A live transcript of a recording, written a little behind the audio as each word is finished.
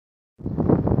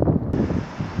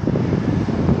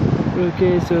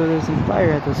Okay, so there's some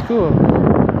fire at the school.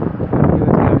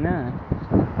 What's going on?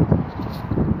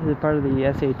 Is it part of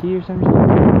the SAT or something?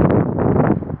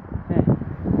 Hey.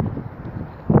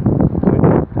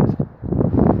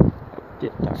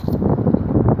 Get dark.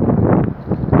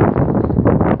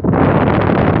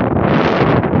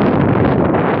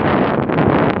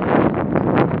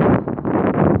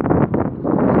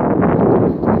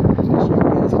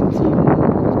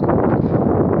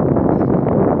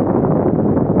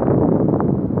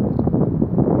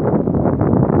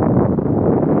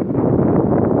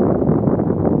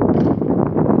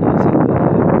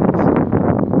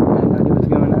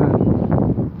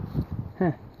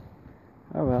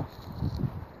 Oh well.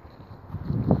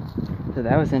 So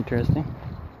that was interesting.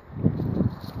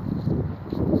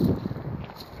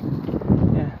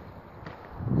 Yeah.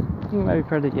 It might be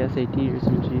part of the SAT or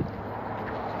some shit.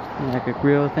 Like a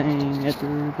grill thing after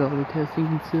all the testing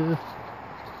and stuff.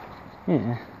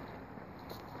 Yeah.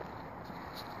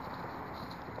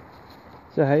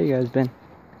 So how you guys been?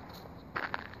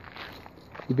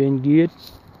 You been good?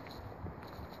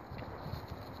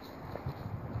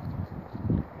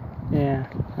 Yeah,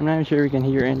 I'm not even sure we can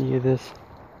hear any of this.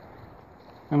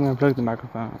 I'm gonna plug the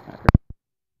microphone.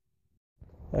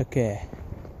 Okay.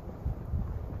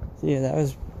 So yeah, that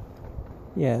was...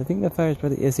 Yeah, I think that fire is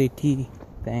probably the SAT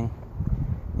thing.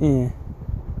 Yeah.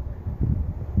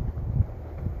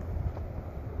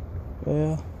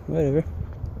 Well, whatever.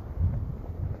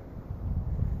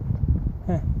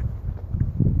 Huh.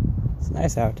 It's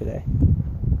nice out today.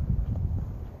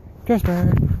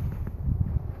 Twister!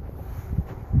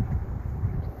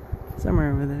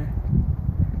 Somewhere over there.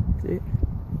 See it?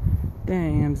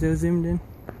 Dang, I'm so zoomed in.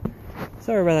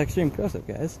 Sorry about that extreme close-up,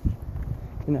 guys.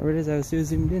 Did not realize I was so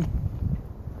zoomed in.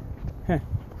 Huh.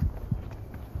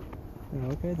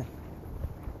 Okay then.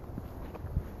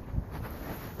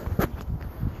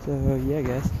 So, yeah,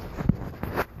 guys.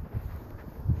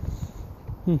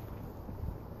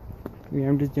 Yeah,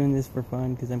 I'm just doing this for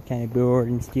fun because I'm kind of bored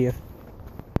and stuff.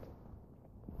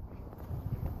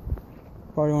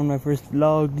 Probably one of my first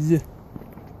vlogs.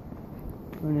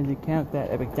 I wanted to count that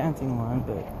epic dancing one,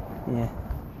 but yeah,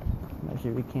 I'm not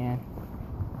sure we can.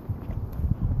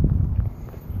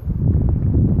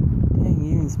 Dang, it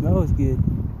even smells good.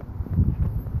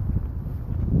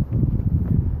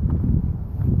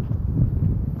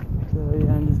 So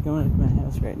yeah, I'm just going to my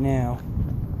house right now.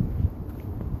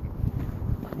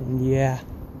 And yeah.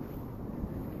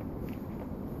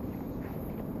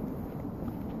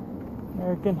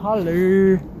 American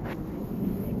Holler.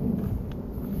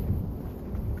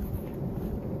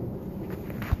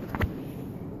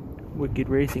 Wicked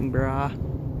racing, brah.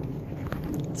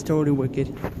 It's totally wicked.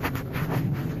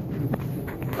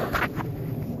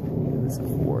 It's a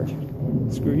Ford.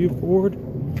 Screw you, Ford.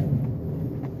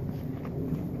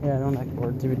 Yeah, I don't like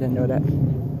Fords if you didn't know that.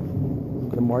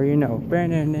 The more you know.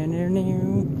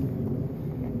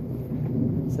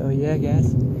 So yeah,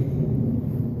 guys.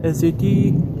 SAT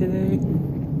today.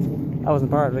 I wasn't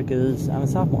part of it because I'm a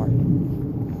sophomore.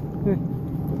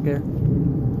 Don't care.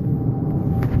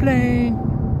 Plane.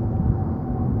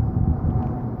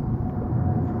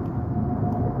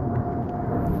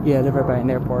 Yeah, I live right by an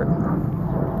airport.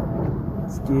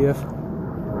 Stuff.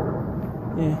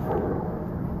 Yeah.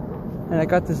 And I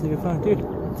got this new phone too.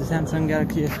 It's a Samsung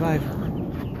Galaxy S5.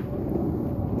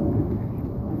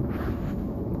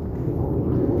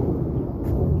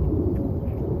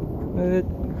 But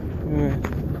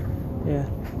yeah,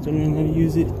 so I learned how to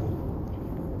use it.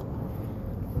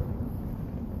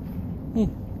 Yeah,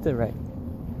 it's alright.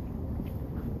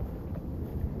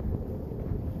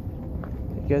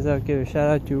 I guess I'll give a shout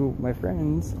out to my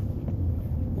friends,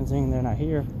 considering they're not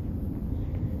here.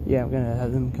 Yeah, I'm gonna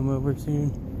have them come over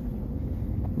soon.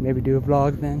 Maybe do a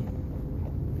vlog then.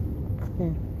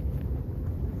 Yeah.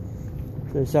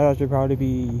 So the shout out should probably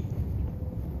be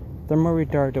Thermal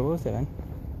Retard 007.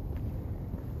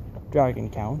 Dragon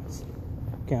counts,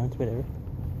 whatever.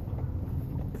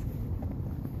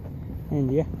 And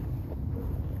yeah,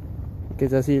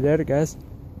 guess I'll see you later, guys.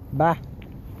 Bye.